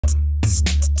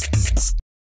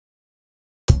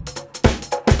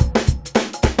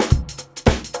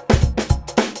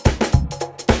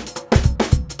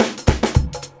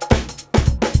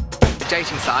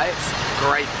Dating sites,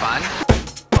 great fun.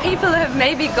 People have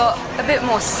maybe got a bit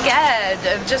more scared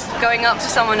of just going up to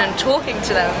someone and talking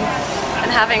to them and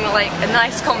having like a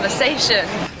nice conversation.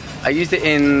 I used it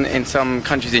in some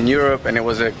countries in Europe, and it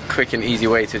was a quick and easy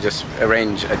way to just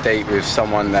arrange a date with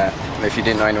someone that, if you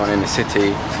didn't know anyone in the city,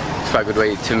 it's quite a good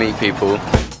way to meet people.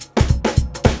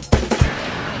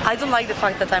 I don't like the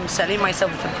fact that I'm selling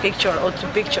myself with a picture or two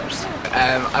pictures.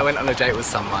 I went on a date with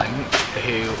someone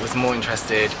who was more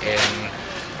interested in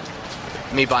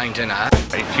me buying dinner.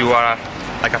 If you are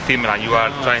like a female and you are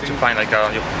trying to find like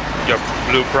your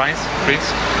blue prince,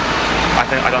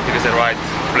 I don't think it's the right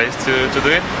place to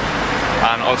do it.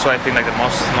 And also I think like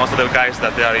most of the guys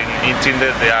that they are in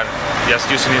Tinder, they are just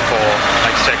using it for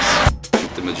like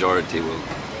sex. The majority will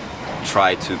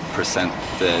try to present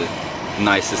the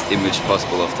nicest image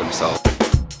possible of themselves.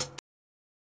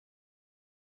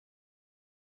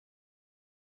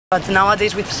 But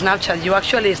nowadays with Snapchat, you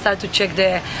actually start to check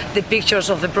the pictures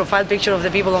of the profile picture of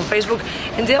the people on Facebook,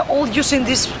 and they're all using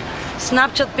this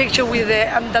Snapchat picture with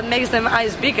that makes them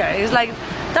eyes bigger. It's like,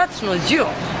 that's not you.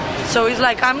 So it's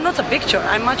like, I'm not a picture,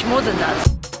 I'm much more than that.